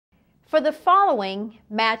For the following,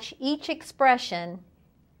 match each expression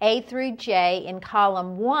A through J in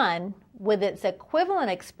column 1 with its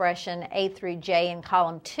equivalent expression A through J in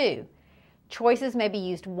column 2. Choices may be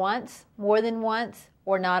used once, more than once,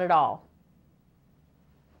 or not at all.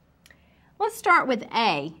 Let's start with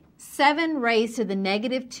A. 7 raised to the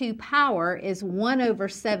negative 2 power is 1 over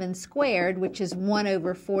 7 squared, which is 1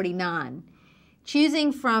 over 49.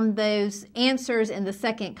 Choosing from those answers in the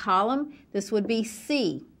second column, this would be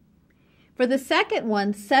C. For the second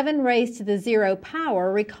one, 7 raised to the 0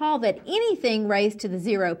 power, recall that anything raised to the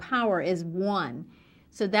 0 power is 1.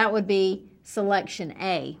 So that would be selection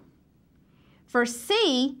A. For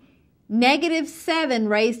C, negative 7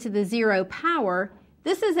 raised to the 0 power,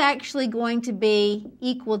 this is actually going to be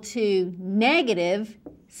equal to negative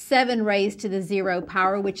 7 raised to the 0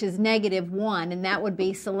 power, which is negative 1, and that would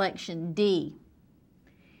be selection D.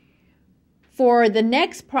 For the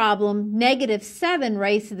next problem, negative 7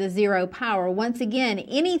 raised to the 0 power, once again,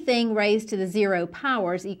 anything raised to the 0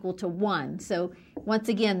 power is equal to 1. So once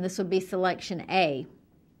again, this would be selection A.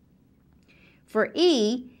 For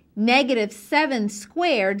E, negative 7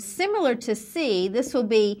 squared, similar to C, this will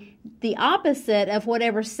be the opposite of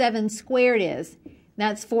whatever 7 squared is.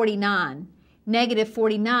 That's 49. Negative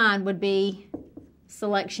 49 would be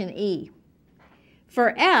selection E.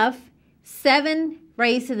 For F, 7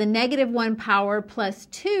 raised to the negative 1 power plus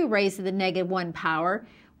 2 raised to the negative 1 power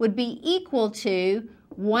would be equal to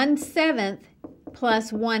 1/7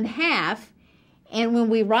 plus 1/2. And when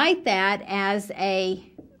we write that as a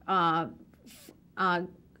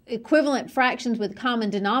equivalent fractions with common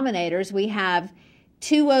denominators, we have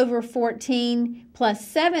 2 over 14 plus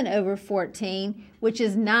 7 over 14, which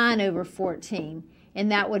is 9 over 14,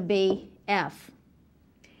 and that would be F.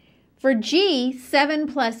 For G, 7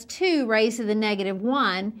 plus 2 raised to the negative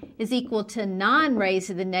 1 is equal to 9 raised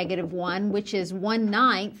to the negative 1, which is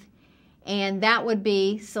 1/9, and that would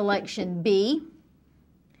be selection B.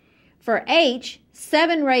 For H,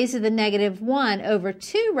 7 raised to the negative 1 over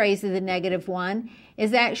 2 raised to the negative 1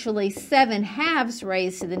 is actually 7/2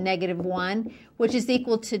 raised to the negative 1, which is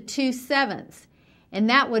equal to 2/7, and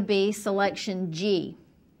that would be selection G.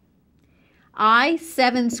 I,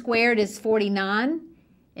 7 squared is 49,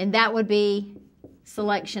 and that would be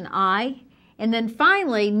selection I. And then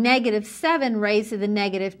finally, negative 7 raised to the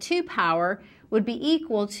negative 2 power would be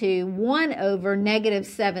equal to 1 over negative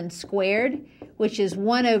 7 squared, which is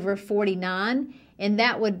 1 over 49, and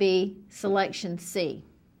that would be selection C.